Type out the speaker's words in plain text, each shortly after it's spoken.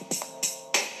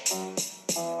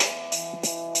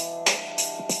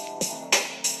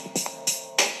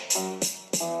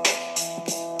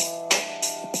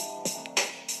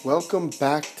Welcome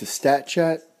back to Stat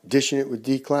Chat, dishing it with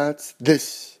D. Klatz.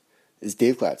 This is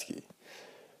Dave Klatsky.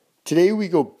 Today we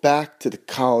go back to the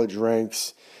college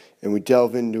ranks and we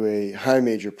delve into a high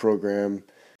major program.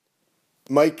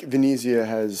 Mike Venezia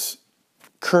has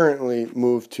currently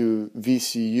moved to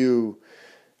VCU,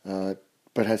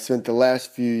 but has spent the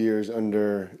last few years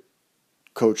under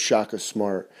Coach Shaka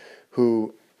Smart,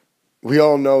 who we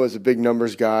all know is a big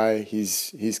numbers guy.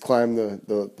 He's climbed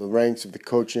the ranks of the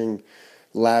coaching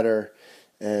ladder,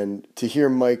 and to hear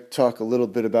Mike talk a little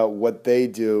bit about what they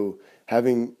do,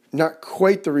 having not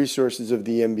quite the resources of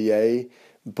the NBA,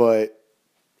 but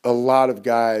a lot of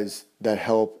guys that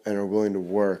help and are willing to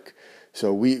work.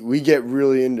 So we get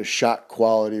really into shot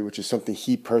quality, which is something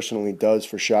he personally does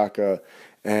for Shaka,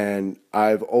 and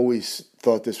I've always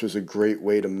thought this was a great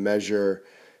way to measure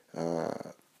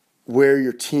where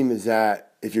your team is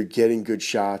at if you're getting good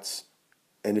shots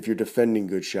and if you're defending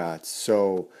good shots.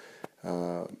 So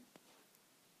I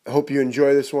hope you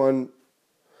enjoy this one.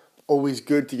 Always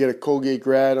good to get a Colgate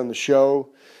grad on the show.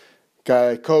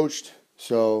 Guy I coached.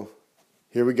 So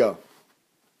here we go.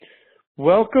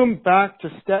 Welcome back to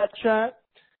Stat Chat.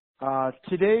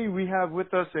 Today we have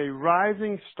with us a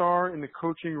rising star in the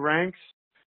coaching ranks,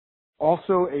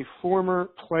 also a former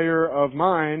player of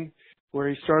mine where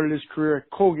he started his career at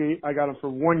Colgate. I got him for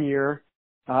 1 year.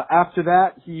 After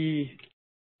that, he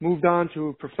moved on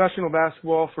to professional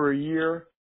basketball for a year,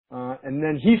 and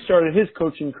then he started his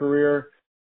coaching career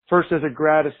first as a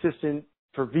grad assistant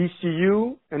for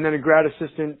VCU and then a grad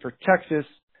assistant for Texas,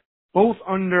 both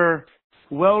under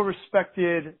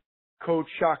well-respected Coach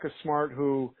Shaka Smart,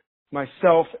 who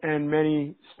myself and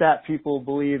many stat people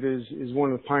believe is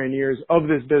one of the pioneers of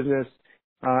this business.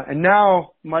 And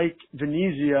now Mike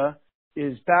Venezia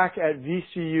is back at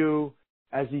VCU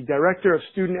as the Director of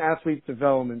Student Athlete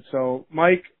Development. So,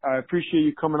 Mike, I appreciate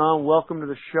you coming on. Welcome to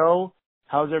the show.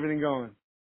 How's everything going?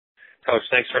 Coach,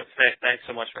 thanks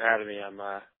so much for having me. I'm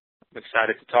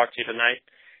excited to talk to you tonight,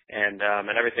 and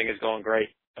everything is going great.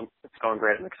 It's going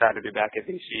great. I'm excited to be back at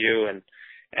VCU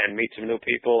and meet some new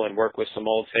people and work with some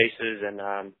old faces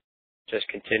and just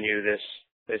continue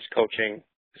this coaching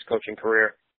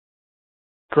career.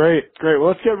 Great. Well,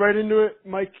 let's get right into it,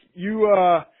 Mike. You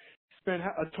spent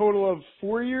a total of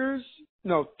 3 years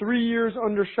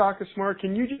under Shaka Smart.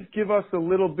 Can you just give us a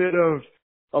little bit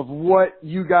of what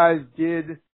you guys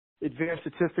did advanced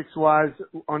statistics-wise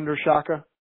under Shaka?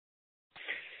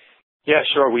 Yeah,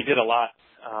 sure. We did a lot.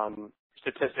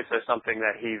 Statistics are something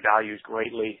that he values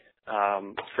greatly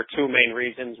for two main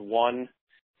reasons. One,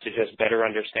 to just better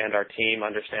understand our team,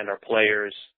 understand our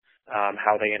players,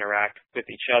 how they interact with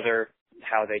each other,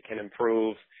 how they can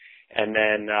improve, and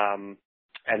then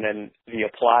the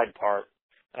applied part,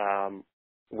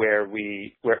 where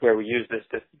we use the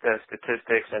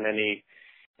statistics and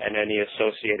any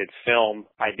associated film,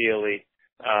 ideally,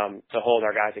 to hold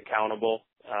our guys accountable,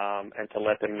 and to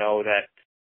let them know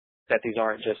that these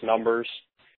aren't just numbers.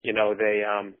 You know,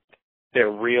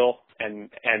 they're real and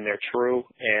they're true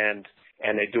and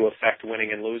they do affect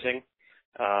winning and losing.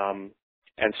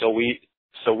 And so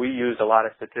we used a lot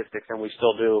of statistics, and we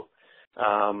still do.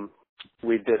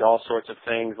 We did all sorts of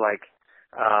things like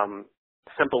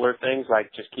simpler things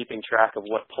like just keeping track of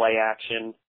what play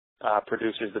action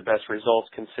produces the best results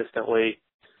consistently,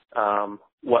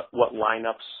 what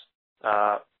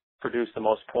lineups produce the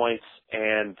most points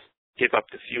and give up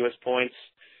the fewest points,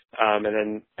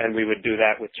 and we would do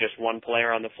that with just one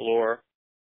player on the floor.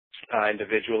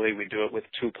 Individually, we do it with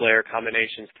 2-player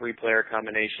combinations, 3-player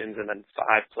combinations, and then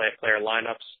 5-player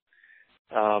lineups.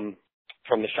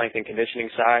 From the strength and conditioning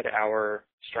side, our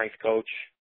strength coach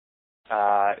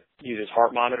uses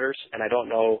heart monitors, and I don't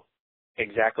know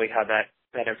exactly how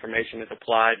that information is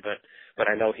applied, but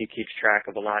I know he keeps track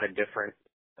of a lot of different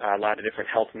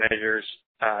health measures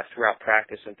throughout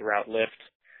practice and throughout lift.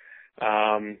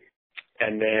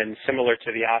 And then similar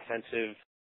to the offensive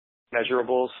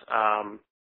measurables,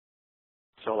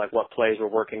 so like what plays were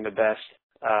working the best,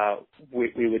 we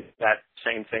would do that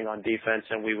same thing on defense,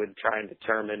 and we would try and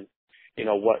determine, you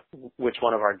know, which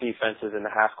one of our defenses in the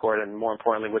half court, and more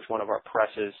importantly, which one of our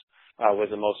presses was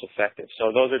the most effective.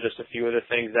 So those are just a few of the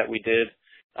things that we did.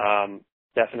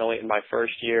 Definitely in my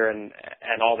first year, and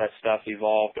all that stuff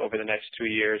evolved over the next 2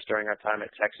 years during our time at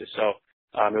Texas. So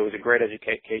it was a great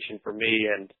education for me,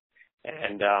 and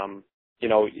you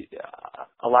know,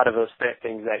 a lot of those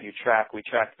things that you track, we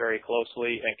tracked very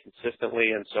closely and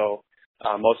consistently, and so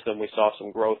most of them we saw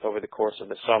some growth over the course of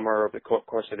the summer, over the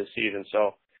course of the season.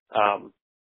 So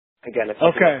again, it's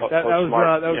okay. That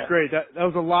was yeah. great. That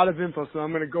was a lot of info. So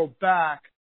I'm going to go back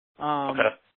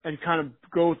and kind of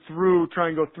try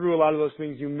and go through a lot of those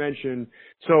things you mentioned.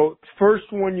 So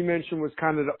first one you mentioned was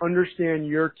kind of to understand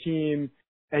your team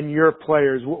and your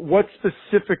players. What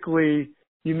specifically,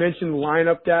 you mentioned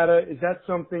lineup data. Is that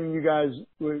something you guys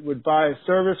would buy a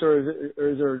service, or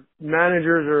is there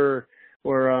managers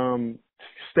or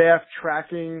staff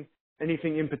tracking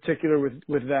anything in particular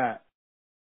with that?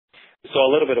 So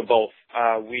a little bit of both.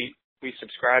 We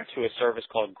subscribe to a service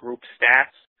called Group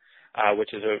Stats,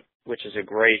 which is a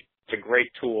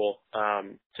great tool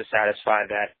to satisfy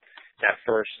that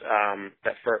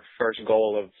first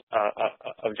goal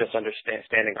of just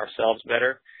understanding ourselves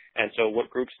better. And so what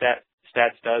Group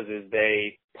Stats does is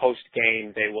they post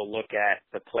game they will look at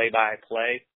the play by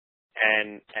play,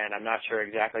 and I'm not sure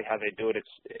exactly how they do it.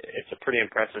 It's a pretty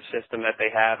impressive system that they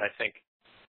have. I think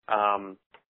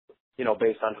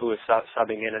based on who is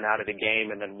subbing in and out of the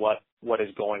game, and then what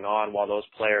is going on while those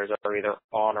players are either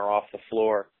on or off the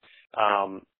floor.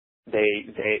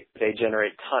 They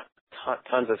generate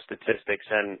tons of statistics,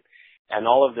 and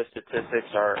all of the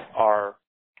statistics are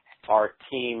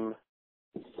team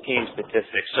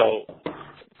statistics. So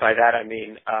by that I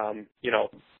mean,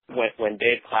 when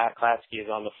Dave Klatsky is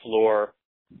on the floor,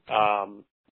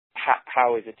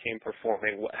 how is the team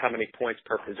performing? How many points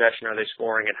per possession are they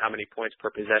scoring, and how many points per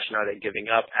possession are they giving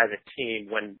up as a team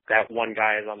when that one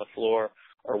guy is on the floor,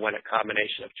 or when a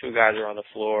combination of two guys are on the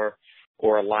floor,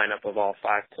 or a lineup of all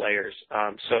five players.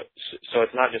 So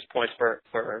it's not just points per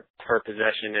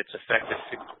possession. It's effective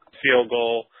field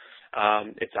goal.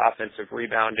 It's offensive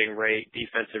rebounding rate,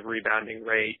 defensive rebounding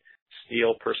rate,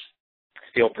 steal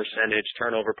percentage,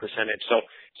 turnover percentage.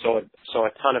 So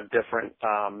a ton of different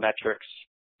metrics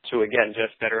to, again,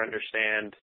 just better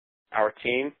understand our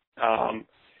team.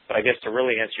 But I guess to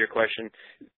really answer your question,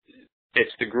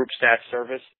 it's the Group Stats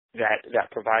service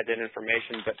that provides that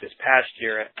information. But this past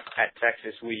year at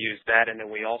Texas, we used that, and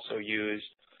then we also used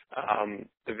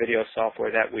the video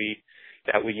software that we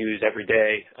use every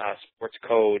day, Sports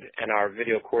Code, and our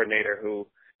video coordinator, who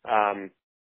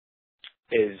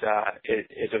is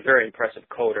a very impressive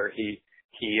coder. He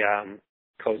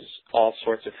codes all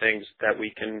sorts of things that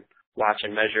we can watch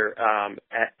and measure,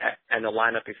 and the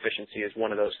lineup efficiency is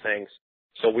one of those things.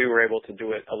 So we were able to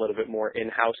do it a little bit more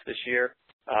in-house this year,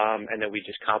 and then we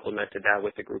just complemented that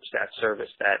with the Group Stats service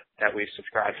that we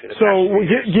subscribed to. So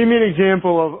give me an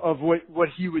example of what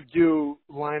he would do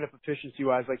lineup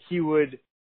efficiency-wise. Like he would,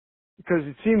 because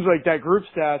it seems like that Group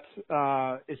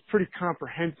Stats is pretty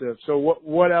comprehensive. So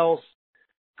what else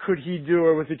could he do,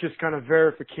 or was it just kind of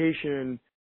verification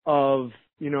of,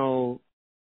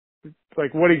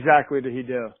 like what exactly did he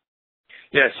do?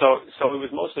 Yeah, so it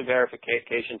was mostly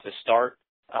verification to start.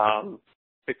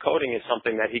 The coding is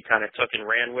something that he kind of took and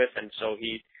ran with, and so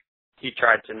he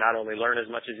tried to not only learn as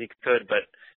much as he could, but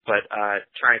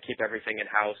try and keep everything in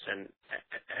house and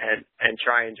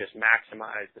try and just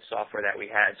maximize the software that we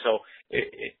had. So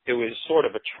it was sort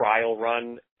of a trial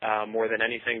run more than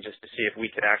anything, just to see if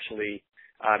we could actually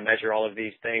measure all of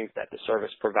these things that the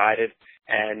service provided,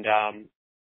 and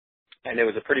it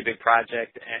was a pretty big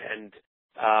project, and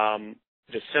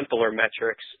the simpler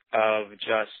metrics of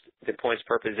just the points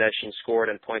per possession scored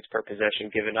and points per possession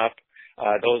given up,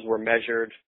 those were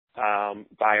measured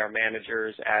by our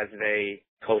managers as they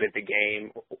coded the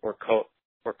game or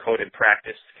coded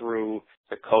practice through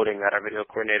the coding that our video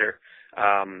coordinator.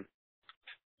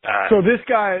 So this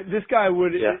guy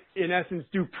would, in essence,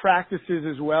 do practices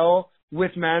as well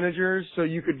with managers, so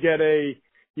you could get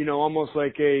almost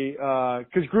like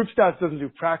because Group Stats doesn't do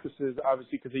practices,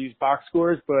 obviously, because they use box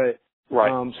scores, but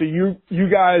right. So you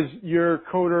guys, your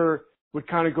coder would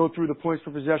kind of go through the points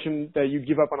per possession that you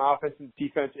give up on offense and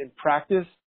defense in practice.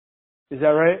 Is that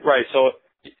right? Right. So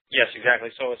yes, exactly.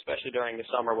 So especially during the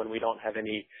summer when we don't have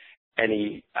any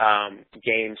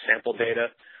game sample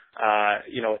data,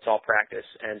 it's all practice,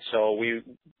 and so we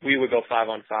would go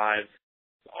 5-on-5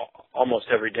 almost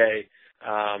every day.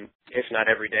 If not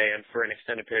every day, and for an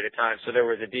extended period of time. So there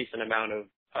was a decent amount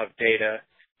of data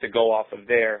to go off of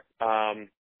there.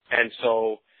 And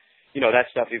so,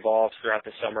 that stuff evolves throughout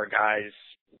the summer. Guys,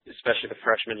 especially the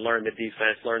freshmen, learn the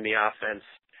defense, learn the offense.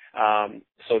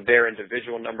 So their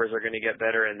individual numbers are going to get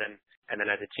better, and then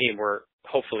as a team, we're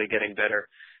hopefully getting better.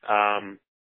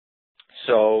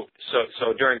 So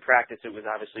during practice, it was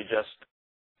obviously just,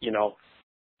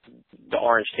 the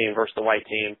orange team versus the white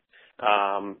team.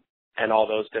 And all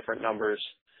those different numbers.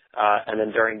 And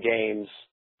then during games,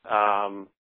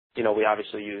 we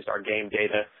obviously used our game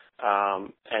data,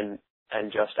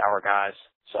 and just our guys.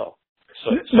 So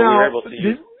we were able to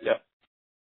use,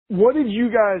 what did you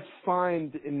guys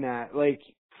find in that? Like,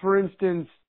 for instance,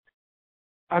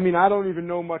 I mean, I don't even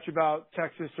know much about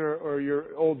Texas or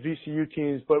your old VCU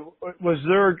teams, but was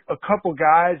there a couple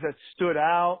guys that stood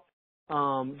out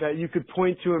that you could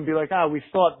point to and be like, we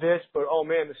thought this, but oh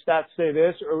man, the stats say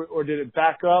this, or did it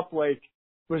back up? Like,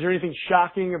 was there anything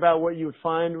shocking about what you would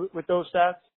find with those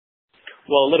stats?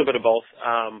 Well, a little bit of both.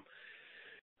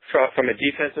 From a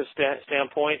defensive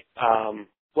standpoint,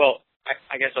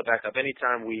 I guess I'll back up.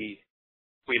 Anytime we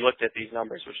looked at these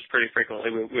numbers, which is pretty frequently,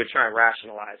 we would try and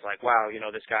rationalize, like, wow,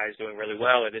 this guy is doing really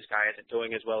well, or this guy isn't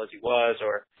doing as well as he was,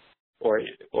 or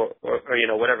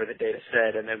whatever the data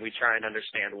said, and then we try and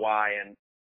understand why.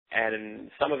 And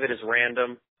some of it is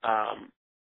random.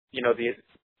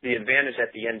 The advantage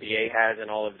that the NBA has in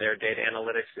all of their data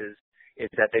analytics is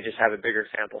that they just have a bigger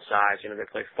sample size. They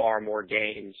play far more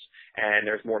games, and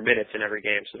there's more minutes in every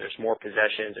game, so there's more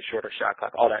possessions, a shorter shot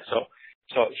clock, all that. So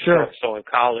in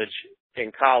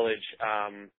college,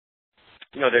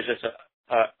 there's just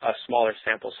a smaller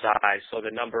sample size, so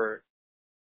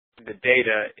the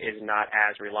data is not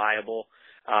as reliable.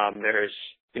 There's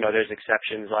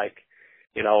exceptions like,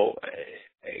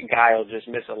 a guy will just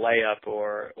miss a layup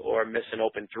or miss an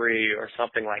open three or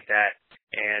something like that.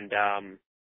 And,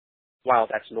 while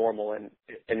that's normal in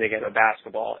the game of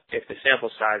basketball, if the sample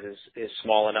size is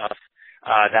small enough,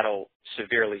 that'll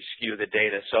severely skew the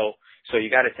data. So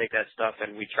you got to take that stuff,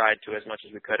 and we tried to as much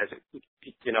as we could,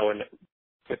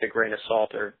 with a grain of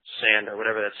salt or sand or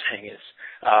whatever that saying is.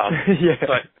 Yeah.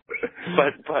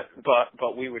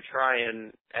 But we would try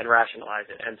and rationalize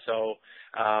it. And so,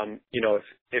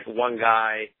 if one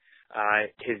guy,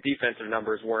 his defensive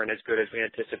numbers weren't as good as we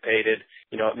anticipated,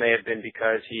 it may have been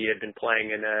because he had been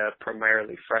playing in a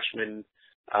primarily freshman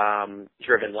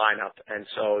driven lineup, and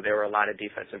so there were a lot of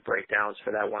defensive breakdowns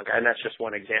for that one guy, and that's just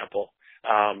one example.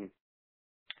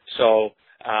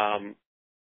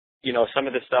 Some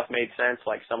of the stuff made sense,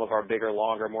 like some of our bigger,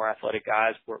 longer, more athletic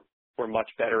guys were much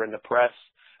better in the press.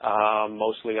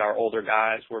 Mostly our older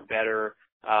guys were better.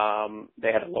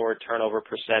 They had a lower turnover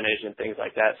percentage and things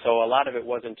like that. So a lot of it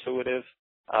was intuitive.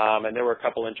 And there were a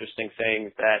couple interesting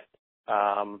things that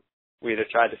we either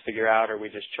tried to figure out or we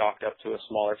just chalked up to a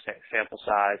smaller sample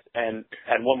size. And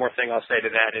one more thing I'll say to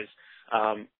that is,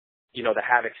 the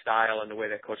Havoc style and the way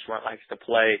that Coach Smart likes to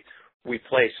play, we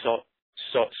play so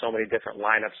many different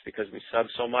lineups because we sub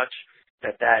so much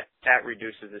that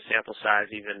reduces the sample size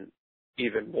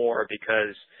even more,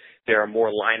 because there are more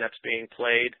lineups being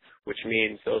played, which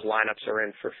means those lineups are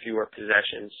in for fewer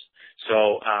possessions.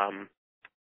 I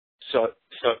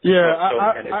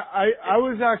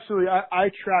was actually, I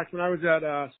tracked when I was at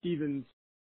Stevens,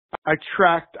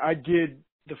 I did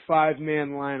the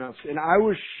 5-man lineups, and I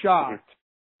was shocked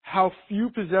how few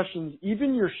possessions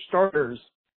even your starters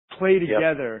play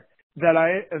together. Yep. That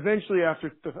I eventually,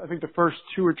 after I think the first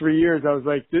 2 or 3 years, I was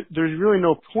like, there's really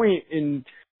no point in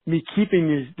me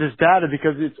keeping this data,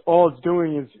 because all it's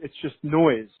doing is it's just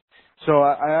noise. So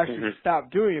I actually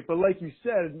stopped doing it. But like you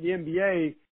said, the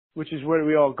NBA, which is what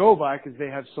we all go by because they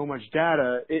have so much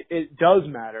data, it does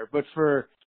matter. But for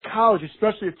college,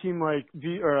 especially a team like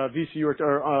VCU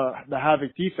or the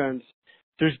Havoc defense,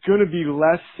 there's going to be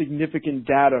less significant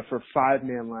data for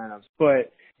 5-man lineups.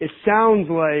 But it sounds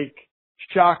like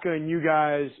Shaka and you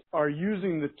guys are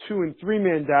using the 2- and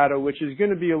 3-man data, which is going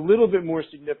to be a little bit more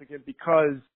significant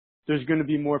because there's going to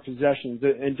be more possessions.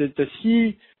 And does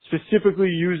he specifically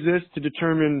use this to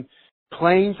determine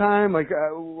playing time? Like,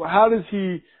 how does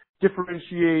he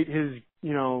differentiate his,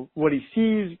 what he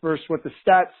sees versus what the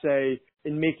stats say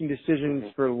in making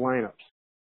decisions for lineups?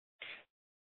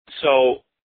 So,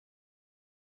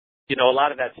 a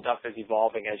lot of that stuff is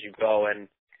evolving as you go, and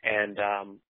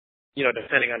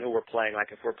depending on who we're playing,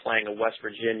 like if we're playing a West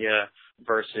Virginia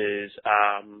versus,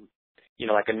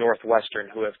 like a Northwestern,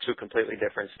 who have 2 completely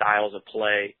different styles of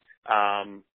play,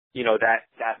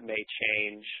 that may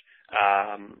change,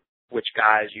 which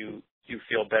guys you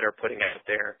feel better putting out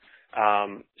there.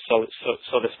 So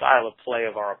the style of play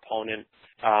of our opponent,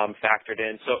 factored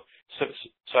in.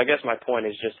 So I guess my point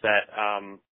is just that,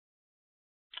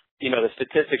 the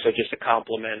statistics are just a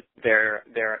complement. They're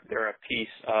a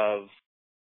piece of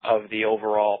the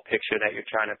overall picture that you're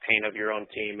trying to paint of your own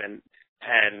team, and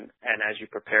as you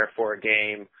prepare for a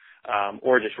game,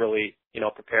 or just really,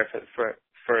 prepare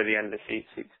for the end of the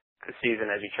season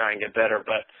as you try and get better.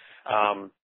 But,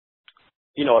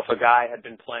 if a guy had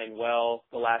been playing well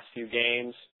the last few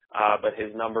games, but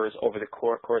his numbers over the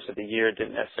course of the year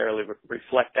didn't necessarily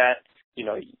reflect that,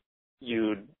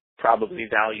 you'd probably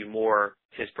value more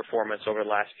his performance over the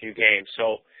last few games.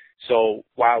 So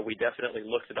while we definitely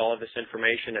looked at all of this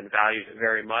information and valued it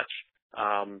very much,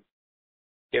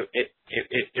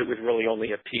 it was really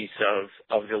only a piece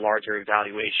of the larger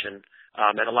evaluation.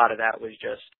 And a lot of that was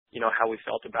just, how we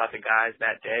felt about the guys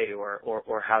that day or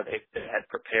how they had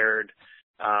prepared,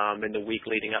 in the week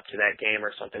leading up to that game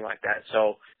or something like that.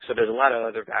 So there's a lot of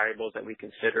other variables that we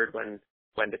considered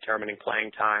when determining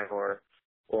playing time or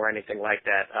anything like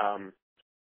that.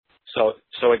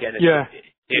 So again,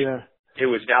 it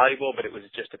was valuable, but it was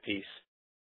just a piece.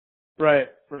 Right.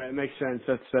 It makes sense.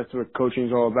 That's what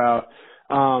coaching's all about.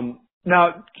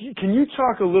 Now, can you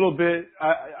talk a little bit?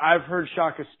 I've heard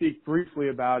Shaka speak briefly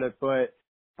about it, but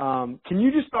can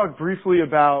you just talk briefly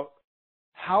about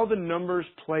how the numbers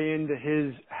play into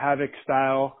his Havoc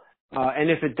style,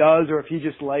 and if it does, or if he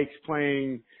just likes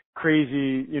playing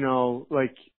crazy,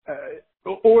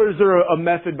 or is there a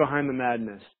method behind the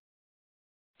madness?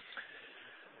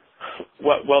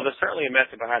 Well, there's certainly a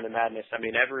method behind the madness. I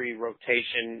mean, every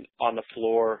rotation on the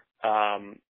floor,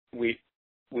 we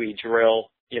drill,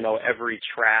 every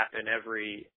trap and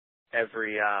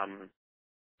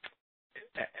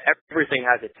everything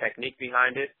has a technique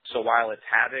behind it. So while it's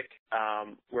Havoc,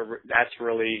 that's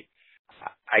really,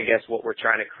 I guess, what we're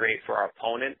trying to create for our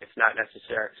opponent. It's not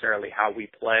necessarily how we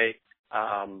play.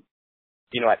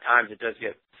 At times it does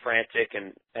get frantic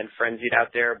and frenzied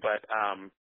out there, but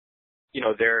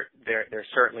there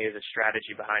certainly is a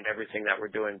strategy behind everything that we're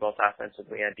doing, both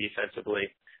offensively and defensively.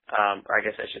 Or I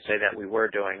guess I should say that we were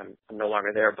doing. I'm no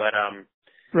longer there, but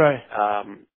right.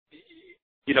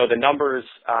 The numbers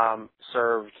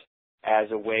served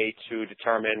as a way to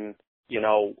determine,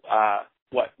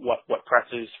 what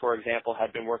presses, for example,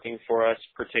 had been working for us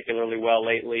particularly well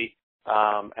lately.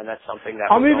 And that's something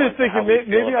that I'm even thinking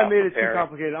maybe I made it preparing. too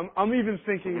complicated. I'm even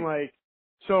thinking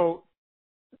so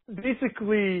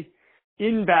basically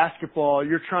in basketball,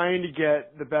 you're trying to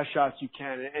get the best shots you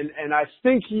can. And I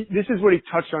think this is what he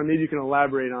touched on. Maybe you can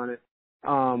elaborate on it.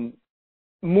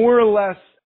 More or less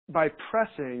by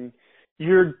pressing,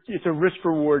 it's a risk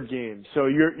reward game. So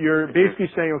you're basically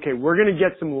saying, okay, we're going to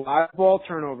get some live ball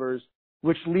turnovers,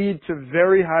 which lead to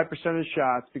very high percentage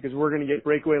shots because we're going to get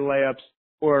breakaway layups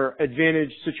or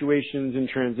advantage situations in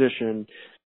transition.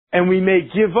 And we may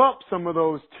give up some of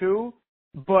those too,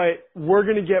 but we're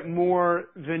going to get more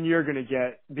than you're going to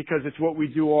get because it's what we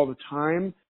do all the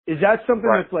time. Is that something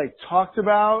Right. that's talked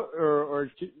about or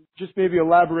just maybe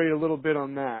elaborate a little bit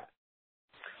on that?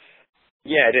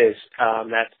 Yeah, it is.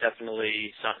 That's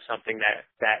definitely something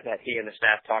that he and the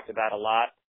staff talked about a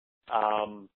lot.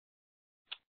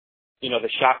 The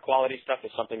shot quality stuff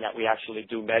is something that we actually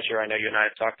do measure. I know you and I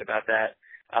have talked about that.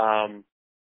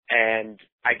 And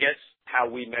I guess how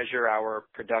we measure our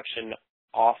production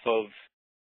off of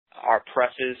our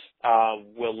presses,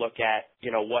 we'll look at,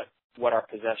 what our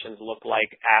possessions look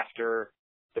like after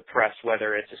the press,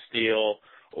 whether it's a steal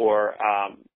or,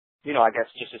 I guess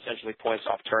just essentially points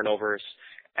off turnovers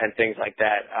and things like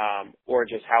that, or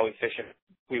just how efficient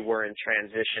we were in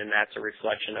transition. That's a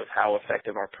reflection of how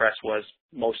effective our press was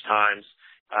most times.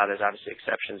 There's obviously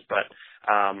exceptions, but,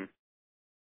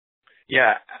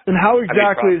 yeah. And how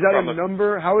exactly, is that a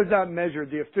number? How is that measured,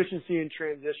 the efficiency in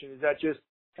transition? Is that just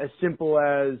as simple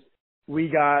as we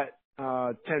got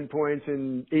 10 points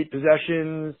in 8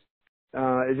 possessions?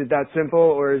 Is it that simple,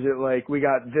 or is it like we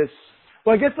got this?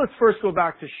 Well, I guess let's first go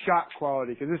back to shot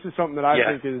quality, because this is something that I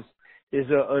think is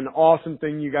an awesome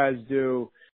thing you guys do.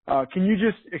 Can you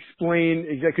just explain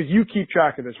exactly, because you keep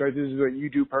track of this, right? This is what you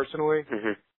do personally?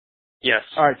 Mm-hmm. Yes.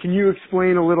 All right. Can you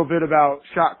explain a little bit about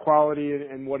shot quality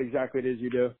and what exactly it is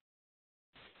you do?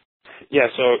 Yeah.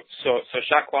 So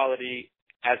shot quality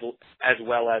as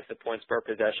well as the points per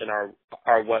possession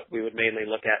are what we would mainly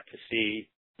look at to see,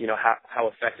 how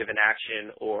effective an action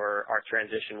or our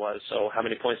transition was. So how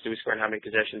many points do we score and how many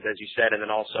possessions, as you said, and then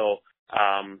also,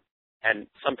 and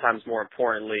sometimes more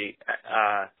importantly,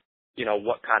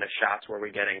 what kind of shots were we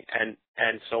getting?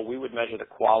 And so we would measure the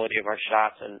quality of our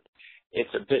shots, and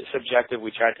it's a bit subjective.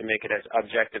 We tried to make it as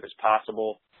objective as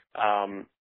possible.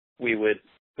 We would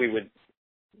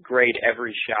grade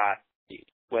every shot,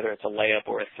 whether it's a layup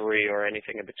or a three or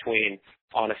anything in between,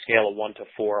 on a scale of 1 to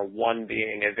 4, 1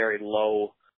 being a very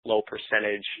low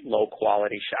percentage, low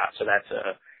quality shot. So that's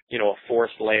a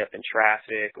forced layup in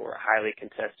traffic or a highly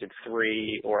contested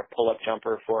three or a pull-up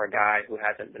jumper for a guy who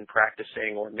hasn't been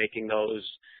practicing or making those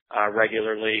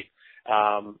regularly.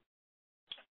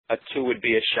 A 2 would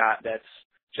be a shot that's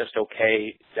just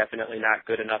okay, definitely not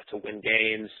good enough to win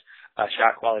games.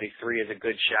 Shot quality 3 is a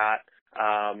good shot.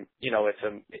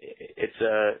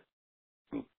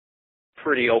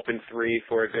 pretty open three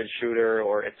for a good shooter,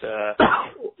 or it's a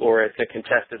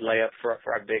contested layup for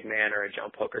a big man or a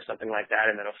jump hook or something like that.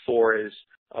 And then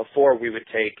a four we would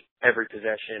take every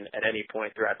possession at any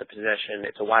point throughout the possession.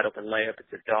 It's a wide open layup,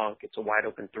 it's a dunk, it's a wide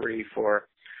open three for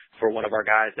one of our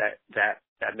guys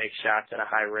that makes shots at a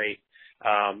high rate.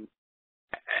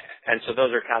 And so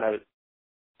those are kind of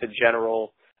the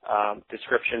general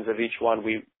descriptions of each one.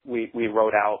 We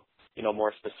wrote out,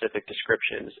 more specific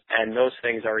descriptions, and those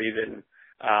things are even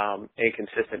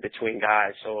inconsistent between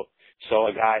guys. So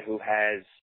a guy who has,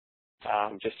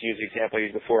 just to use the example I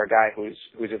used before, a guy who's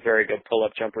a very good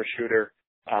pull-up jumper shooter,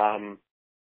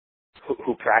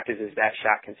 who practices that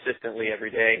shot consistently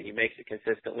every day, and he makes it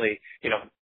consistently,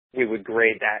 we would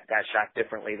grade that shot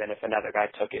differently than if another guy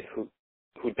took it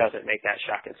who doesn't make that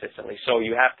shot consistently. So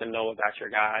you have to know about your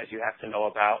guys. You have to know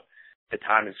about the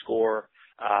time and score.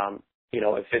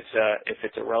 If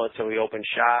it's a relatively open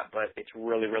shot, but it's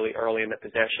really, really early in the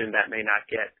possession, that may not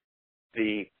get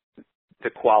the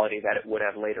quality that it would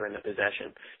have later in the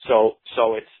possession. So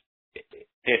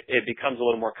it becomes a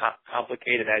little more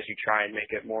complicated as you try and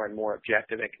make it more and more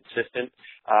objective and consistent.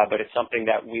 But it's something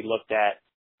that we looked at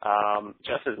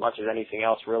just as much as anything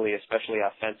else, really, especially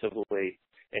offensively,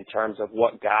 in terms of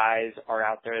what guys are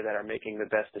out there that are making the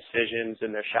best decisions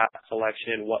in their shot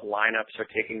selection, what lineups are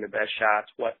taking the best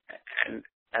shots,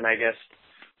 and I guess,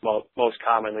 well, most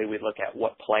commonly we look at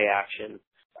what play action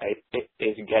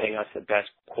is getting us the best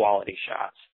quality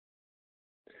shots.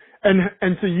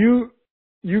 And so you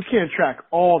can't track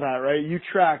all that, right? You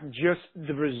track just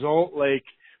the result,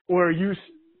 or is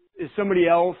somebody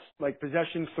else, like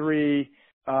possession 3,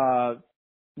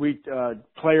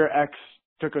 player X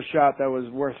took a shot that was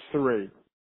worth 3.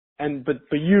 But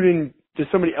you didn't, did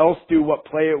somebody else do what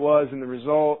play it was and the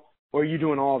result, or are you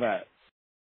doing all that?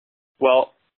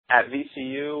 Well, at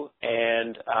VCU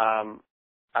and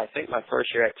I think my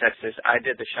first year at Texas, I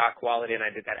did the shot quality, and I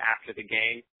did that after the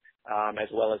game, as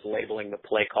well as labeling the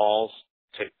play calls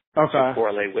to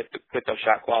correlate with those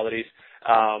shot qualities.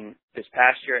 This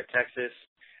past year at Texas,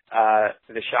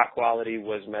 the shot quality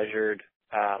was measured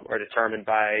or determined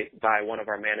by one of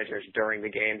our managers during the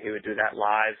game. He would do that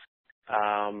live.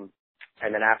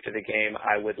 And then after the game,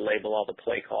 I would label all the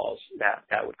play calls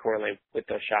that would correlate with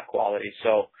those shot qualities.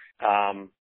 So,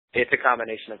 it's a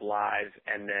combination of live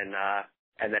and then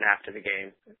after the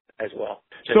game as well.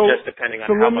 Just depending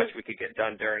on how much we could get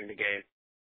done during the game.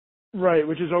 Right,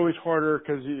 which is always harder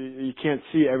because you can't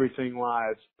see everything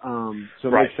live. So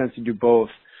it makes sense to do both.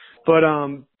 But,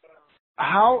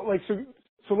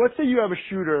 so let's say you have a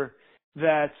shooter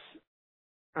that's,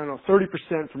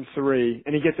 30% from 3,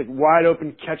 and he gets a wide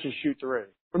open catch and shoot 3.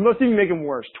 Or let's even make him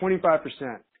worse,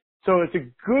 25%. So it's a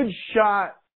good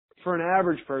shot for an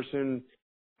average person.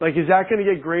 Is that going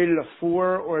to get graded a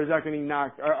 4, or is that going to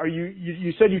knock? Are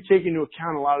you said you take into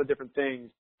account a lot of different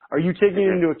things. Are you taking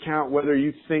into account whether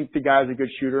you think the guy's a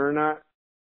good shooter or not?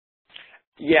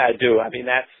 Yeah, I do. I mean,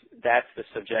 that's the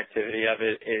subjectivity of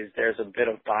it. Is there's a bit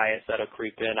of bias that'll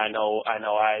creep in. I know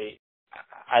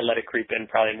I let it creep in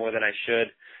probably more than I should.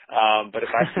 But if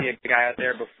I see a guy out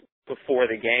there before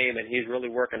the game and he's really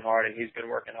working hard and he's been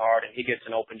working hard and he gets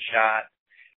an open shot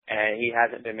and he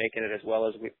hasn't been making it as well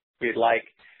as we'd like,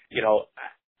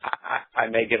 I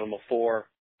may give him a 4.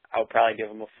 I would probably give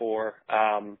him a 4.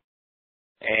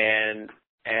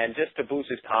 And just to boost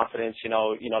his confidence,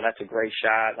 that's a great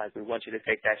shot. We want you to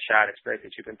take that shot. It's great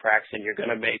that you've been practicing. You're going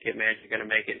to make it, man. You're going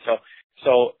to make it.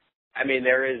 So, I mean,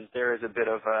 there is a bit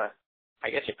of I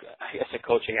guess a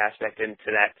coaching aspect into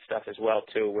that stuff as well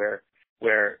too, where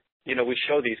we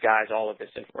show these guys all of this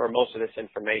or most of this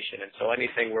information, and so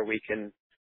anything where we can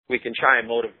try and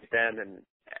motivate them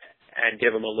and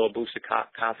give them a little boost of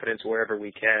confidence wherever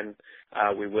we can,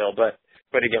 we will. But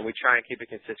again, we try and keep it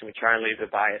consistent. We try and leave the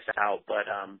bias out.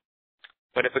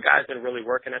 But if a guy's been really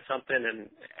working at something and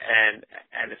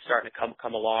it's starting to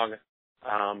come along,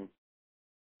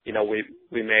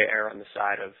 we may err on the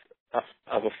side of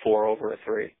a 4 over a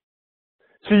 3.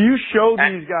 So you show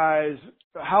these guys,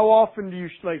 how often do you,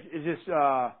 is this,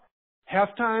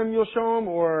 halftime you'll show them,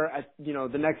 or at,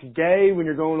 the next day when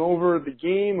you're going over the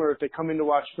game, or if they come in to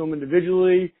watch film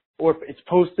individually, or if it's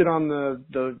posted on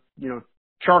the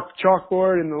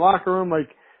chalkboard in the locker room,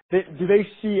 do they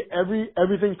see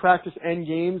everything practice and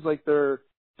games, their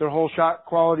whole shot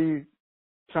quality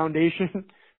foundation?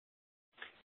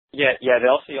 Yeah,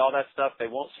 they'll see all that stuff. They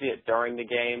won't see it during the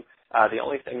game. The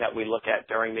only thing that we look at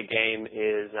during the game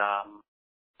is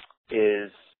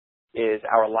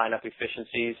our lineup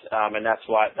efficiencies, and that's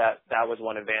why that was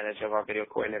one advantage of our video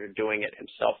coordinator doing it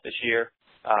himself this year,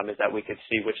 is that we could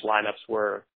see which lineups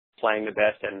were playing the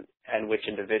best and which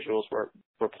individuals were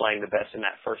playing the best in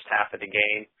that first half of the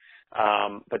game.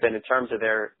 But then in terms of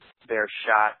their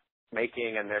shot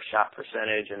making and their shot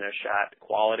percentage and their shot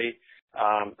quality,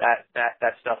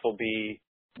 that stuff will be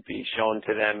shown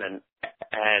to them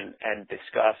and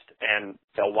discussed, and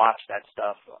they'll watch that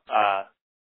stuff,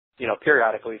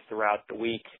 periodically throughout the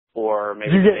week, or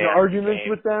maybe. Do you get in arguments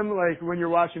with them, like when you're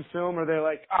watching film? Are they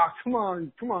like, come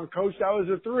on, coach, that was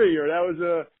a 3, or that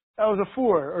was a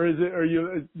 4, or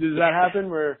does that happen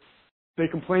where they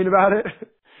complain about it?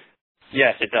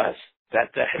 Yes, it does. That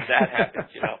happens,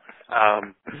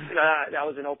 that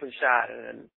was an open shot,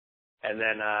 and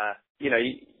then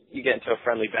you get into a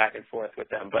friendly back and forth with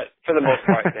them, but for the most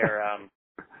part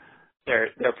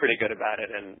they're pretty good about it,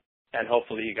 and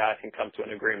hopefully you guys can come to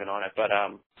an agreement on it. But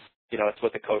it's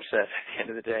what the coach says at the end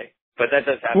of the day. But that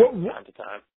does happen from time to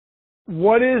time.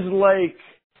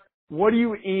 What are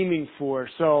you aiming for?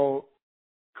 So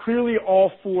clearly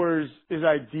all 4s is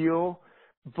ideal,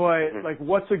 but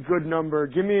what's a good number?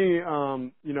 Give me,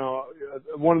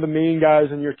 one of the main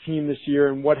guys on your team this year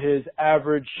and what his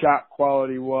average shot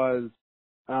quality was,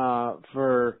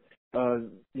 for,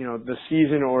 the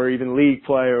season or even league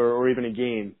play or even a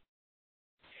game.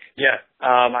 Yeah.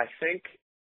 I think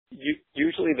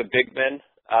usually the big men,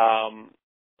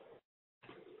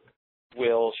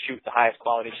 will shoot the highest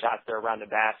quality shots there around the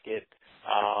basket.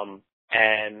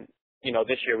 And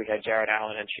this year we had Jared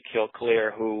Allen and Shaquille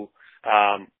Clear, who,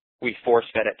 we force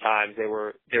fed at times. They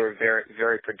were very,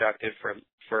 very productive for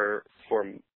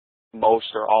most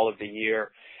or all of the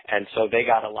year. And so they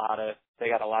got a lot of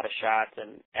shots,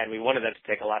 and we wanted them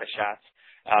to take a lot of shots.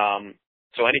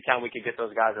 So anytime we could get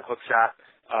those guys a hook shot,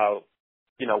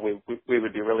 we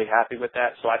would be really happy with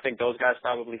that. So I think those guys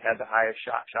probably had the highest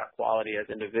shot quality as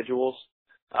individuals.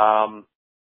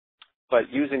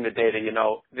 But using the data,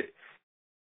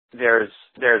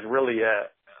 there's really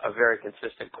a very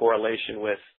consistent correlation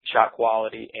with shot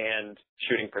quality and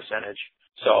shooting percentage.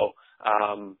 So,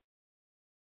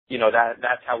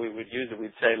 that's how we would use it.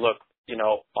 We'd say, look,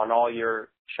 on all your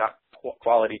shot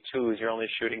quality 2s, you're only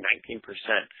shooting 19%.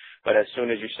 But as soon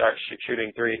as you start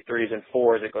shooting 3s and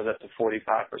 4s, it goes up to 45%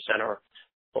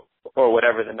 or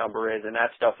whatever the number is. And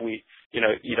that stuff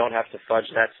you don't have to fudge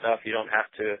that stuff. You don't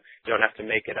have to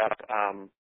make it up.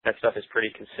 That stuff is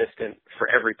pretty consistent for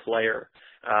every player,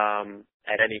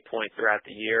 at any point throughout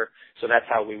the year. So that's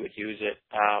how we would use it.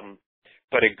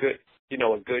 But a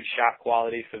good shot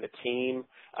quality for the team,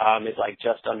 is like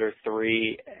just under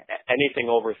 3. Anything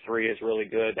over 3 is really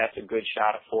good. That's a good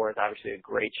shot. A 4 is obviously a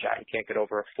great shot. You can't get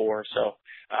over a 4. So,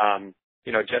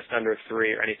 just under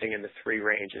 3 or anything in the 3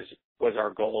 range was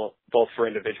our goal, both for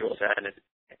individuals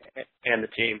and the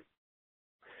team.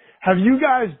 Have you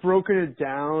guys broken it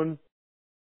down?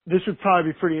 This would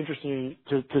probably be pretty interesting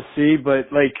to see, but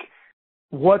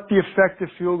what the effective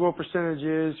field goal percentage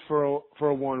is for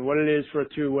a 1, what it is for a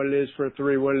 2, what it is for a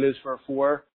 3, what it is for a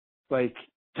 4,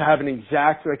 to have an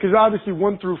exact, because obviously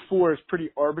 1 through 4 is pretty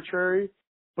arbitrary,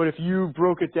 but if you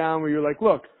broke it down where you're like,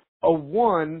 look, a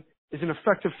 1 is an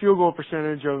effective field goal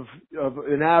percentage of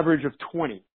an average of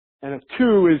 20, and a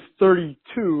 2 is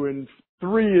 32, and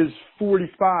 3 is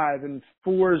 45, and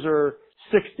 4s are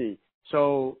 60.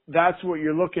 So that's what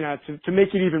you're looking at to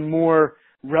make it even more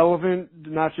relevant,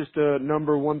 not just a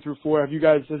number 1 through 4.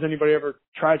 Has anybody ever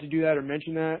tried to do that or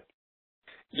mention that?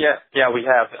 Yeah, we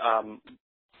have.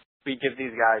 We give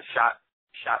these guys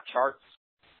shot charts,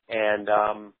 and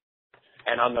on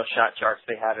those shot charts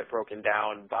they have it broken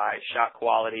down by shot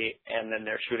quality and then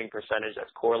their shooting percentage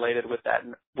that's correlated with that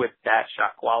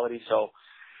shot quality. So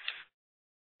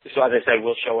as I said,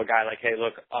 we'll show a guy like, hey,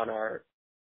 look, on our,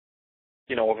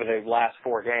 over the last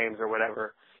 4 games or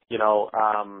whatever,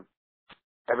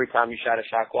 every time you shot a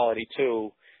shot quality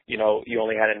 2, you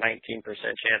only had a 19%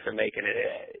 chance of making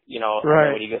it, right.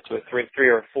 And when you get to a 3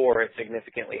 or a 4, it's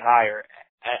significantly higher.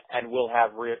 And we'll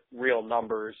have real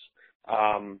numbers,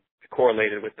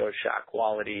 correlated with those shot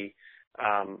quality,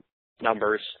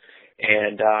 numbers.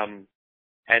 And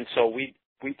so we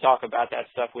talk about that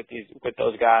stuff with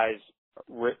those guys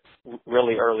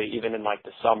really early, even in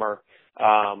the summer,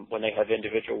 when they have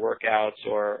individual workouts,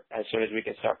 or as soon as we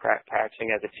can start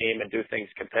practicing as a team and do things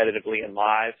competitively and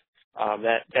live.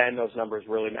 Then those numbers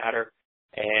really matter,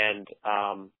 and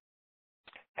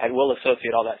we'll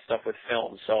associate all that stuff with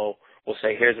film. So we'll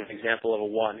say, here's an example of a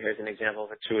 1, here's an example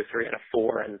of a 2, a 3, and a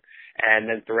 4, and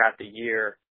then throughout the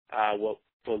year,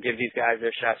 we'll give these guys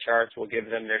their shot charts, we'll give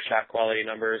them their shot quality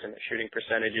numbers and their shooting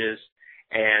percentages,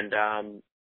 and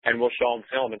we'll show them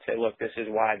film and say, look, this is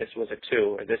why this was a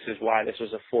 2, or this is why this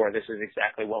was a 4. This is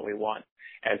exactly what we want.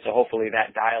 And so hopefully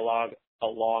that dialogue,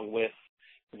 along with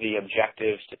the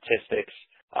objective statistics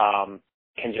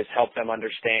can just help them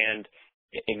understand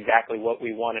exactly what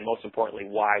we want and, most importantly,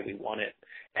 why we want it.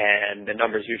 And the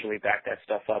numbers usually back that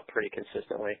stuff up pretty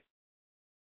consistently.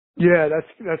 Yeah,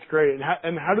 that's great.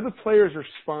 And how do the players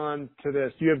respond to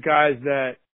this? Do you have guys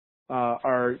that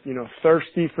are,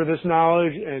 thirsty for this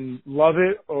knowledge and love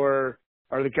it, or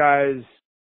are the guys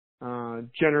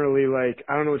generally like,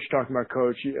 I don't know what you're talking about,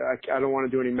 coach. I don't want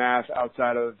to do any math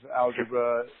outside of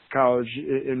algebra college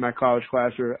in my college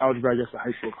class, or algebra, I guess, a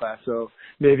high school class. So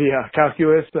maybe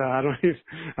calculus. I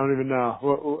don't even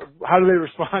know. How do they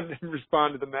respond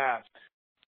to the math?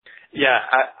 Yeah,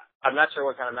 I'm not sure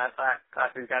what kind of math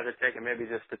class these guys are taking. Maybe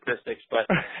just statistics, but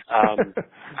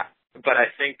but I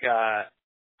think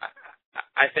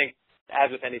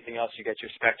as with anything else, you get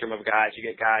your spectrum of guys. You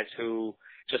get guys who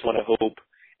just want to hoop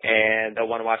and they'll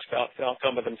want to watch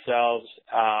film of themselves.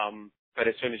 But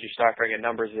as soon as you start bringing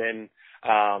numbers in,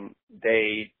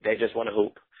 they just want to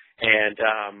hoop. And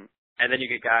then you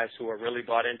get guys who are really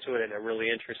bought into it and they're really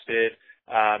interested,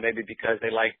 maybe because they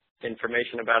like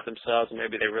information about themselves and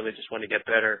maybe they really just want to get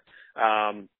better.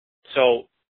 So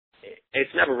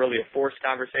it's never really a forced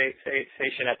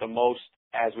conversation. At the most,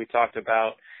 as we talked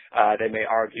about, they may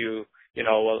argue,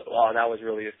 well, that was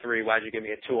really a 3. Why'd you give me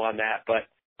a 2 on that? But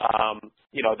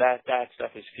that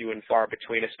stuff is few and far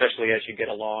between, especially as you get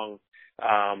along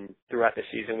throughout the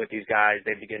season with these guys.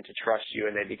 They begin to trust you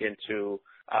and they begin to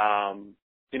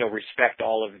respect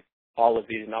all of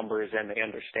these numbers, and they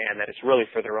understand that it's really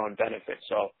for their own benefit.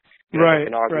 So they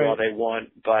can argue all they want,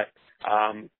 but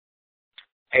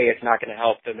A, it's not going to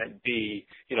help them, and B,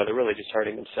 they're really just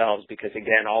hurting themselves because,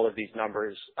 again, all of these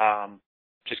numbers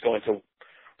just go into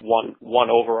one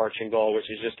overarching goal, which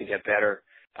is just to get better.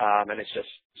 And it's just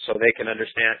so they can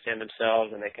understand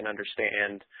themselves and they can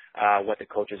understand what the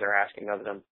coaches are asking of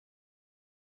them.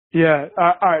 Yeah.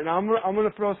 All right. Now I'm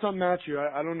gonna throw something at you.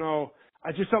 I don't know.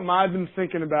 It's just something I've been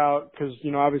thinking about because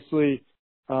obviously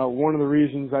one of the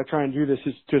reasons I try and do this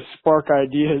is to spark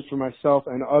ideas for myself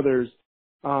and others.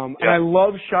 And I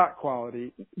love shot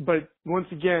quality, but once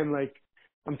again, like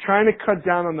I'm trying to cut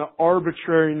down on the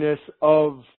arbitrariness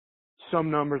of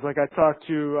some numbers. Like I talked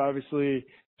to, obviously,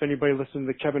 if anybody listened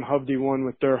to the Kevin Hovde one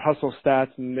with their hustle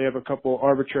stats, and they have a couple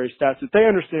arbitrary stats that they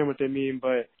understand what they mean,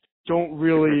 but don't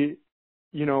really,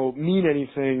 mean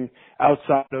anything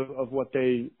outside of what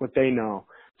they know.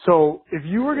 So if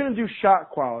you were going to do shot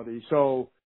quality, so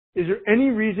is there any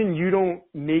reason you don't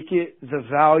make it the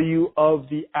value of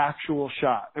the actual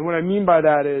shot? And what I mean by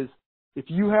that is if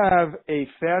you have a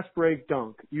fast break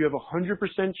dunk, you have a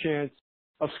 100% chance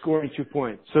of scoring 2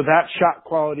 points. So that shot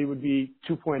quality would be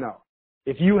 2.0.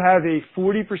 If you have a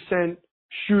 40%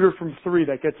 shooter from 3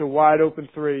 that gets a wide open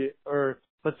 3, or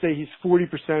let's say he's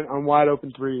 40% on wide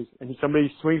open 3s, and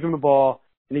somebody swings him the ball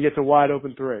and he gets a wide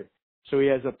open 3. So he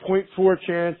has a 0.4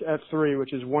 chance at 3,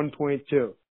 which is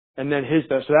 1.2. And then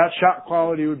so that shot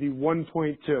quality would be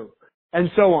 1.2. And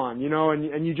so on,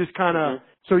 and you just kind of,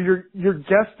 so you're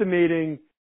guesstimating,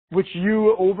 which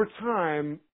you over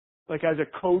time, like as a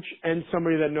coach and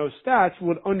somebody that knows stats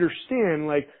would understand,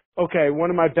 like, okay, one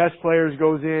of my best players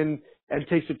goes in and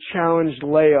takes a challenged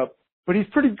layup, but he's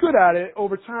pretty good at it.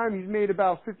 Over time, he's made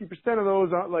about 50% of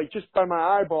those, like just by my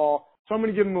eyeball. So I'm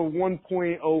going to give him a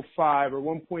 1.05 or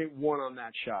 1.1 on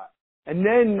that shot. And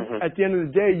then at the end of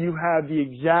the day, you have the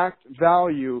exact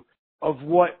value of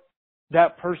what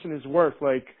that person is worth.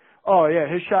 Like, oh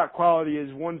yeah, his shot quality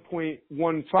is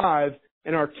 1.15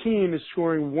 and our team is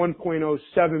scoring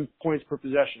 1.07 points per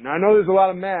possession. Now I know there's a lot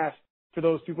of math for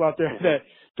those people out there that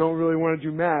don't really want to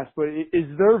do math, but is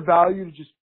there value to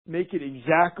just make it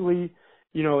exactly,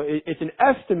 it's an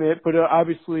estimate, but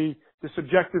obviously the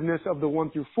subjectiveness of the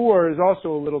 1 through 4 is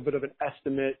also a little bit of an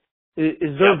estimate.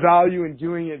 Is there value in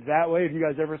doing it that way? Have you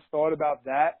guys ever thought about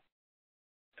that?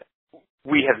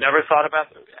 We have never thought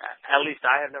about, at least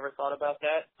I have never thought about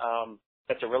that.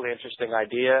 That's a really interesting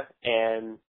idea,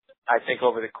 and I think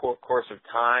over the course of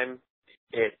time,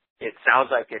 it sounds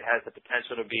like it has the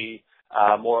potential to be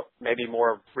maybe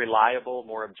more reliable,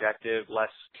 more objective,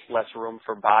 less room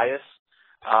for bias.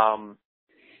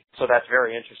 So that's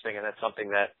very interesting, and that's something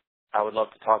that I would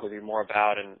love to talk with you more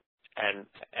about and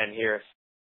hear if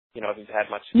you've had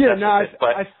much success with it.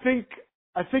 But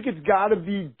I think it's got to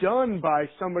be done by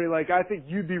somebody I think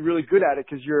you'd be really good at it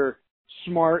because you're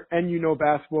smart and you know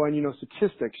basketball and you know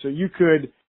statistics. So you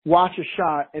could watch a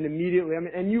shot and immediately,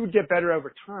 and you would get better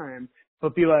over time,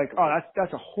 but be like, oh,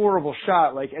 that's a horrible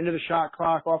shot. Like end of the shot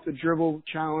clock, off the dribble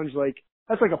challenge. Like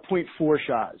that's like a 0.4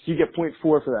 shot. So you get 0.4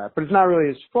 for that, but it's not really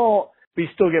his fault, but you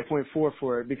still get 0.4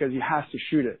 for it because he has to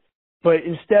shoot it. But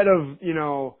instead of,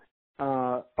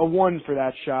 a 1 for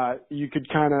that shot. You could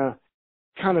kind of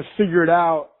figure it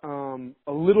out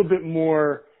a little bit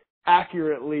more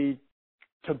accurately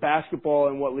to basketball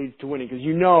and what leads to winning, because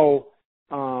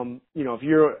if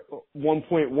you're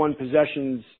 1.1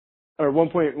 possessions or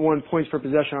 1.1 points per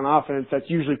possession on offense, that's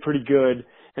usually pretty good,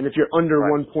 and if you're under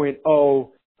Right.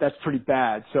 1.0, that's pretty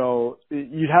bad. So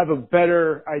you'd have a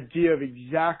better idea of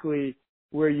exactly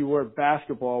where you were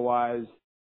basketball wise.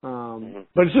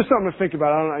 But it's just something to think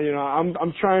about.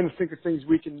 I'm trying to think of things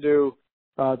we can do,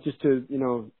 just to,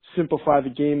 simplify the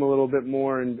game a little bit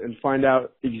more and find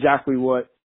out exactly what,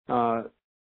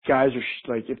 guys are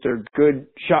like, if they're good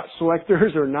shot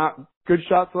selectors or not good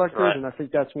shot selectors. Right. And I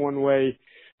think that's one way,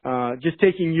 just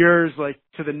taking yours like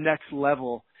to the next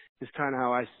level is kind of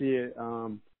how I see it,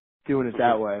 doing it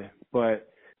that way. But,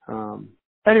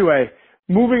 anyway,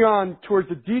 moving on towards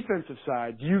the defensive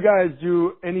side, do you guys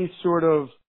do any sort of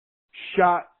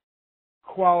shot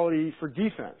quality for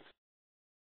defense?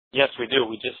 Yes, we do.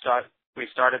 We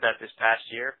started that this past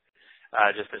year,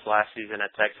 just this last season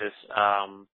at Texas.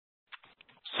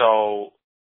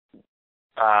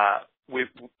 We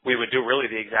would do really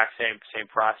the exact same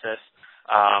process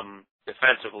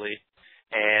defensively,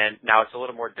 and now it's a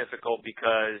little more difficult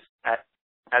because, as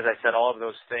I said, all of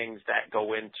those things that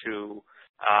go into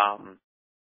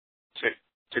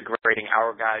to grading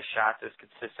our guys' shots as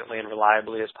consistently and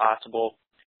reliably as possible.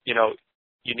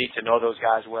 You need to know those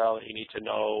guys well. You need to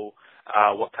know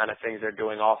what kind of things they're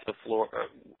doing off the floor,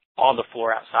 on the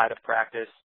floor outside of practice.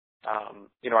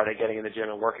 Are they getting in the gym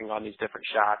and working on these different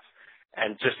shots?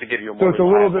 And just to give you a more, so it's a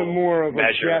little bit more of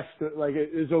measure. a guess, like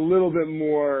it is a little bit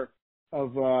more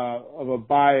of a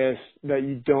bias that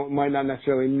you might not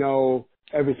necessarily know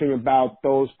everything about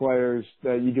those players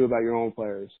that you do about your own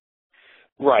players.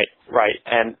 Right.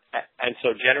 And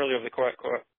so generally over the course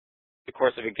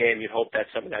of a game, you'd hope that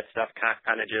some of that stuff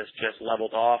kind of just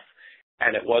leveled off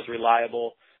and it was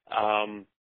reliable.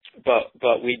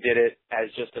 But we did it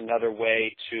as just another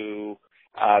way to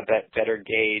better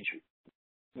gauge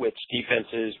which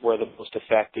defenses were the most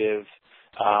effective,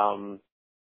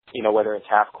 whether it's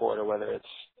half court or whether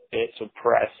it's a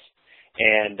press,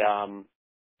 and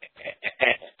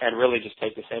really just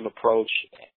take the same approach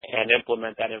and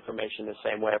implement that information the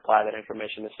same way, apply that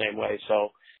information the same way.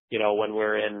 So, when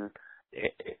we're in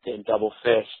double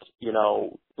fist,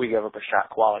 we give up a shot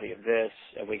quality of this,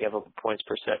 and we give up points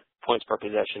per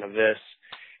possession of this,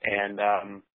 and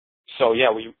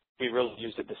we really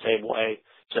used it the same way,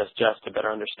 just to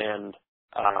better understand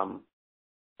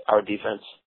our defense.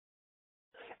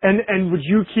 And would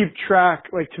you keep track?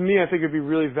 Like, to me, I think it'd be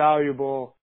really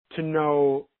valuable to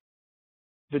know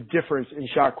the difference in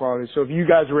shot quality. So if you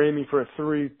guys were aiming for a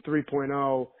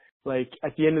 3.0, like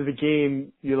at the end of the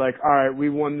game, you're like, all right, we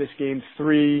won this game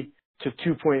 3 to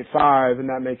 2.5, and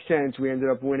that makes sense. We ended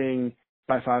up winning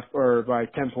by 5 or by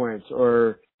 10 points,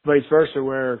 or vice versa,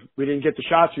 where we didn't get the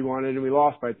shots we wanted and we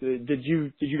lost by. Did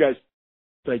you guys,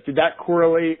 like, did that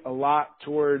correlate a lot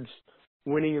towards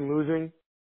winning and losing?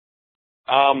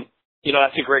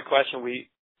 That's a great question. We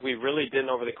really didn't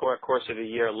over the course of the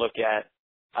year look at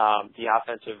the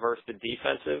offensive versus the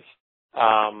defensive.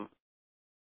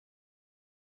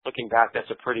 Looking back,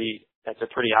 that's a pretty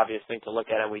obvious thing to look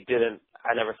at, and we didn't.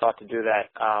 I never thought to do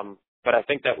that. But I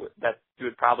think that you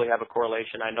would probably have a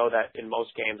correlation. I know that in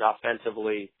most games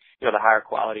offensively, the higher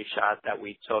quality shot that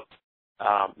we took,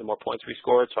 the more points we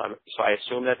scored. So I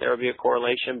assume that there would be a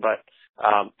correlation, but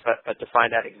to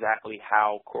find out exactly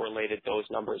how correlated those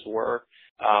numbers were,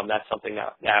 that's something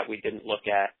that we didn't look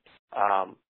at.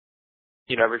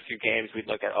 Every few games we'd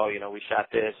look at, we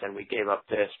shot this and we gave up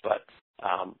this, but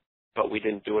we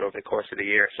didn't do it over the course of the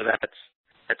year. So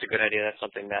that's a good idea. That's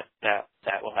something that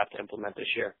we'll have to implement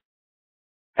this year.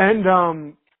 And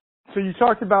so you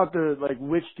talked about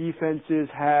which defenses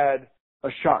had a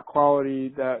shot quality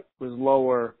that was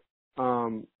lower.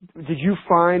 Did you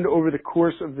find over the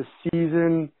course of the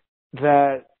season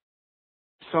that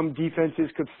some defenses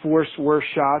could force worse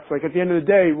shots? Like, at the end of the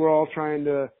day, we're all trying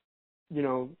to,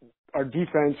 our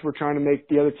defense, we're trying to make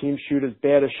the other team shoot as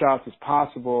bad a shots as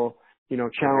possible,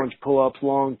 challenge pull-ups,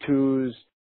 long twos,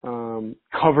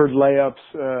 covered layups.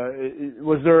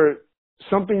 Was there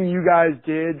something you guys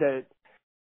did that,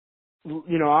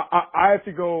 I have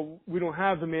to go, we don't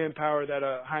have the manpower that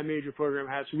a high major program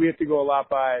has, so we have to go a lot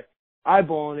by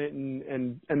eyeballing it,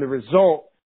 and the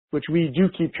result, which we do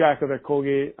keep track of at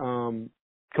Colgate,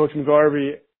 Coach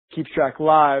McGarvey keeps track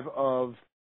live of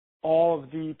all of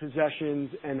the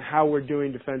possessions and how we're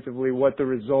doing defensively, what the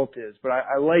result is. But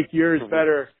I like yours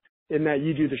better in that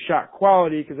you do the shot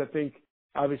quality, because I think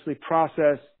obviously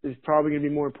process is probably going to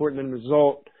be more important than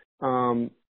result.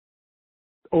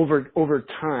 over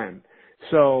time.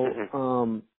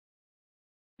 So,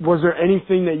 was there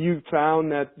anything that you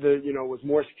found that was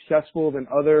more successful than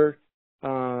other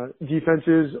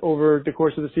defenses over the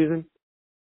course of the season?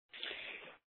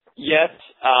 Yes.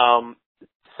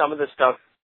 Some of the stuff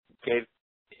gave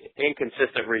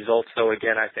inconsistent results, though.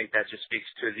 Again, I think that just speaks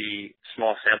to the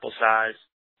small sample size.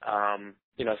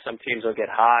 Some teams will get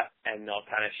hot and they'll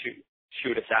kind of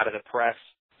shoot us out of the press.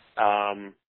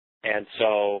 And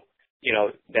so,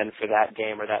 then for that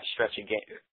game or that stretch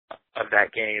of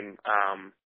that game,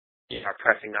 our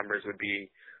pressing numbers would be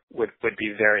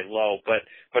very low.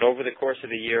 But over the course of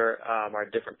the year, our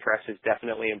different presses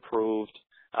definitely improved.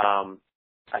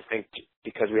 I think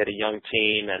because we had a young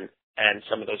team and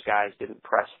some of those guys didn't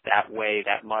press that way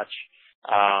that much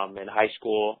in high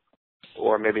school,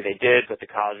 or maybe they did, but the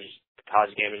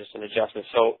college game is just an adjustment.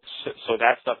 So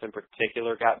that stuff in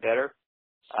particular got better.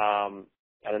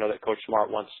 I know that Coach Smart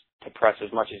wants to press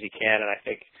as much as he can, and I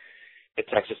think the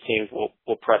Texas teams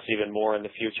will press even more in the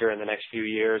future in the next few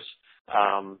years.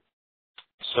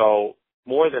 So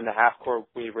more than the half court,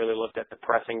 we really looked at the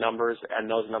pressing numbers, and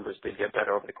those numbers did get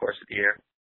better over the course of the year.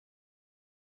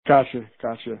 Gotcha.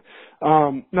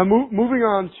 Now moving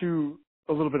on to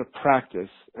a little bit of practice,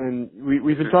 and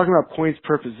we've been talking about points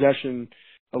per possession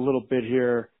a little bit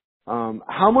here.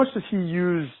 How much does he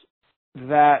use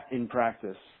that in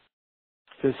practice?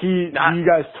 Do you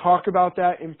guys talk about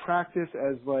that in practice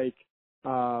as like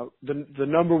the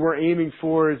number we're aiming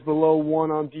for is below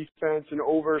 1 on defense and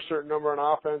over a certain number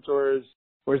on offense, or is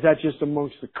that just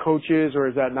amongst the coaches, or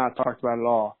is that not talked about at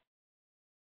all?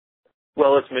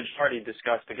 Well, it's majority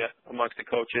discussed amongst the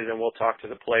coaches, and we'll talk to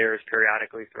the players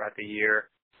periodically throughout the year.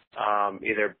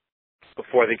 Either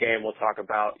before the game, we'll talk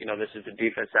about, this is the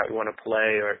defense that we want to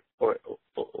play,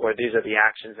 or these are the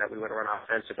actions that we want to run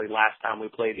offensively. Last time we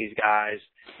played these guys,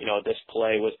 this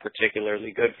play was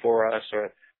particularly good for us,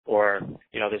 or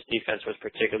this defense was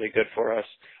particularly good for us.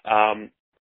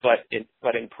 But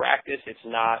in practice, it's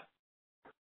not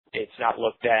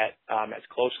looked at as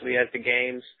closely as the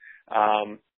games.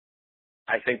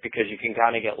 I think because you can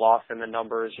kind of get lost in the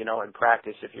numbers, in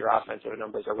practice. If your offensive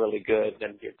numbers are really good,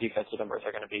 then your defensive numbers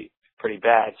are going to be pretty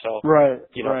bad. So,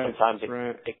 sometimes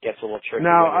it gets a little tricky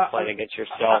when you're playing against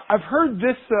yourself. I've heard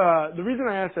this, the reason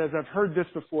I asked that is I've heard this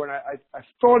before, and I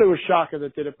thought it was Shaka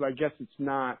that did it, but I guess it's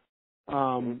not.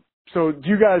 So do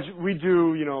you guys, we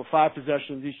do, 5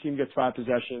 possessions, each team gets 5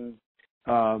 possessions,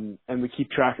 and we keep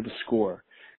track of the score.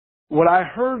 What I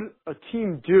heard a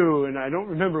team do, and I don't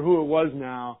remember who it was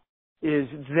now, is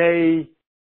they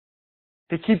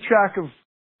keep track of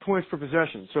points per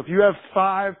possession. So if you have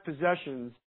 5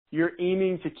 possessions, you're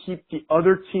aiming to keep the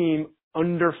other team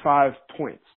under 5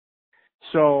 points.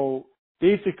 So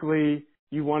basically,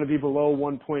 you want to be below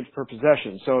 1 point per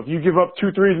possession. So if you give up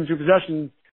 2 threes in 2 possessions,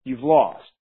 you've lost.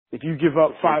 If you give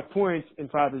up 5 points in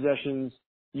 5 possessions,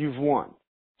 you've won.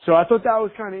 So I thought that was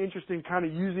kind of interesting, kind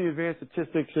of using advanced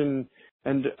statistics and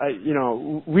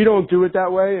we don't do it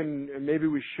that way, and maybe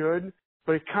we should,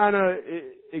 but it kind of,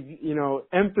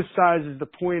 emphasizes the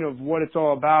point of what it's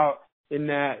all about, in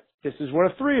that this is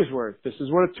what a 3 is worth, this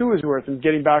is what a 2 is worth, and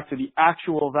getting back to the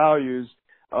actual values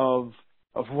of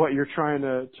what you're trying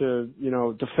to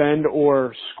defend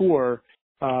or score.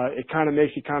 It kind of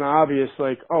makes it kind of obvious,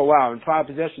 like, oh wow, in 5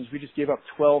 possessions we just gave up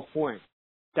 12 points.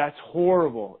 That's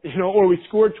horrible. Or we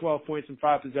scored 12 points in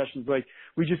 5 possessions. Like,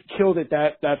 we just killed it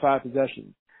that 5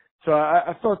 possessions. So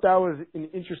I thought that was an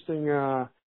interesting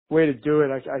way to do it.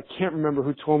 I can't remember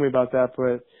who told me about that,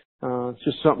 but it's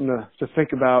just something to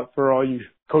think about for all you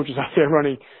coaches out there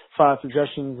running 5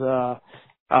 possessions,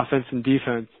 offense and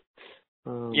defense.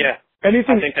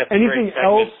 Anything, I think that's anything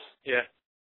else? Yeah.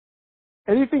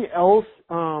 Anything else?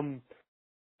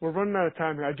 We're running out of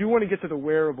time here. I do want to get to the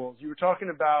wearables. You were talking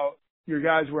about your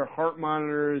guys wear heart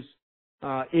monitors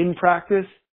in practice,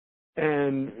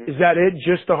 and is that it,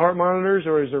 just the heart monitors,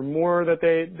 or is there more that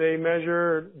they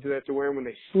measure? Do they have to wear them when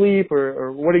they sleep,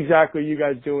 or what exactly are you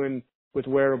guys doing with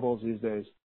wearables these days?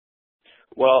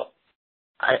 Well,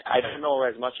 I don't know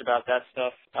as much about that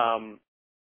stuff.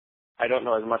 I don't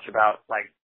know as much about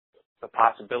like the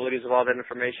possibilities of all that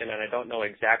information, and I don't know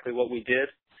exactly what we did,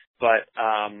 but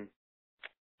I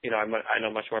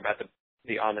know much more about the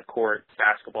on the court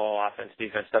basketball, offense,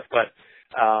 defense stuff, but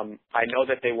I know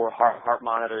that they wore heart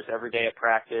monitors every day at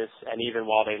practice, and even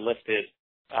while they lifted.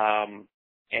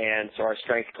 And so our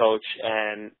strength coach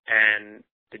and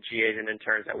the GAs and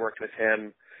interns that worked with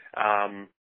him,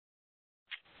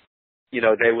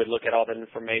 they would look at all that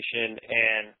information,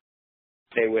 and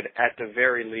they would, at the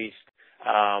very least,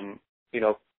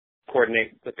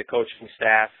 coordinate with the coaching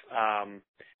staff,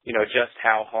 just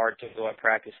how hard to go at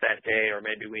practice that day, or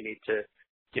maybe we need to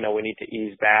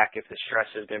ease back if the stress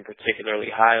has been particularly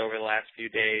high over the last few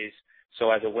days.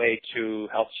 So as a way to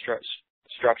help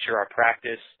structure our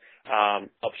practice,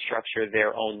 help structure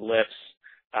their own lifts,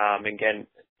 again,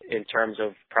 in terms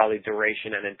of probably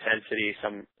duration and intensity,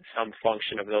 some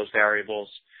function of those variables.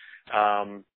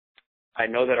 I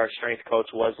know that our strength coach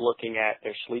was looking at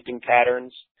their sleeping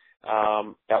patterns.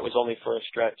 That was only for a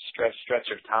stretch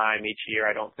of time each year.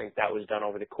 I don't think that was done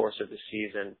over the course of the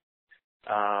season.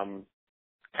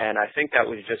 And I think that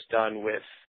was just done with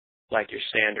like your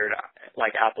standard,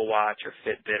 like Apple Watch or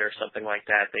Fitbit or something like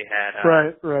that. They had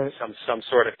right. some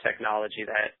sort of technology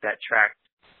that tracked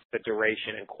the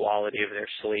duration and quality of their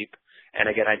sleep. And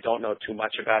again, I don't know too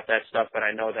much about that stuff, but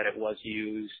I know that it was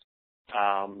used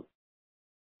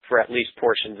for at least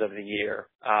portions of the year.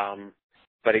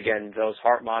 But again, those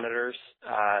heart monitors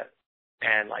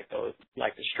and like the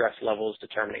stress levels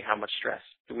determining how much stress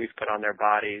we've put on their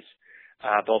bodies,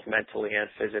 both mentally and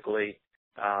physically.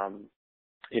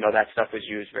 That stuff was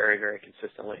used very, very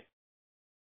consistently.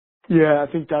 Yeah,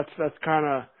 I think that's kind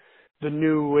of the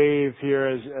new wave here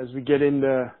as we get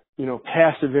into,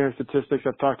 past advanced statistics.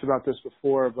 I've talked about this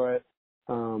before, but,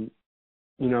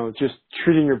 just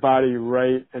treating your body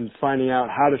right and finding out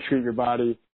how to treat your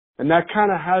body. And that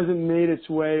kind of hasn't made its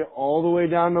way all the way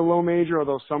down to low major,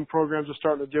 although some programs are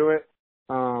starting to do it.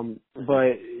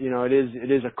 But,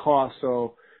 it is a cost.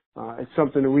 So, it's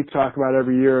something that we talk about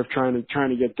every year of trying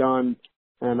to get done.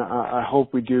 And I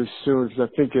hope we do soon, because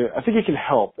I think it can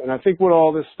help. And I think what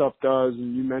all this stuff does,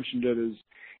 and you mentioned it, is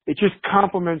it just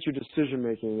complements your decision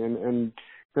making. And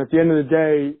at the end of the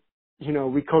day,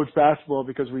 we coach basketball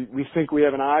because we think we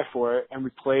have an eye for it, and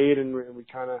we played, and we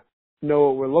kind of know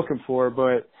what we're looking for.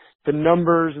 But the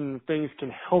numbers and things can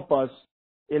help us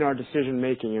in our decision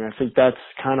making, and I think that's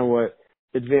kind of what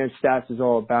advanced stats is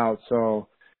all about. So.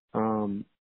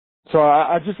 So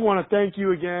I just want to thank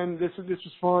you again. This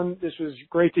was fun. This was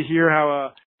great to hear how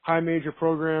a high major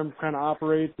program kind of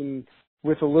operates, and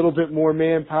with a little bit more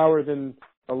manpower than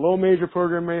a low major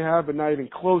program may have, but not even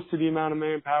close to the amount of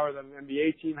manpower that an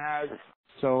NBA team has.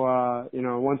 So,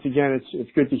 once again,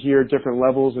 it's good to hear different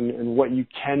levels and what you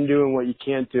can do and what you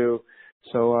can't do.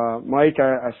 So, Mike,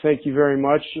 I thank you very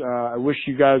much. I wish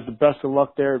you guys the best of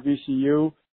luck there at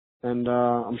VCU, and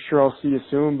I'm sure I'll see you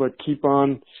soon, but keep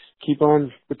on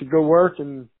with the good work,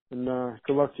 and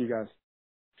good luck to you guys.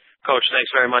 Coach, thanks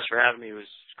very much for having me. It was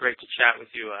great to chat with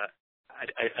you.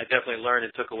 I definitely learned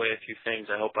and took away a few things.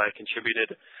 I hope I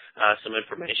contributed some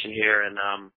information here, and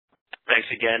thanks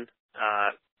again.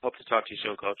 Hope to talk to you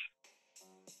soon, Coach.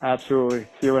 Absolutely.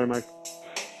 See you later, Mike.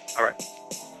 All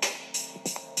right.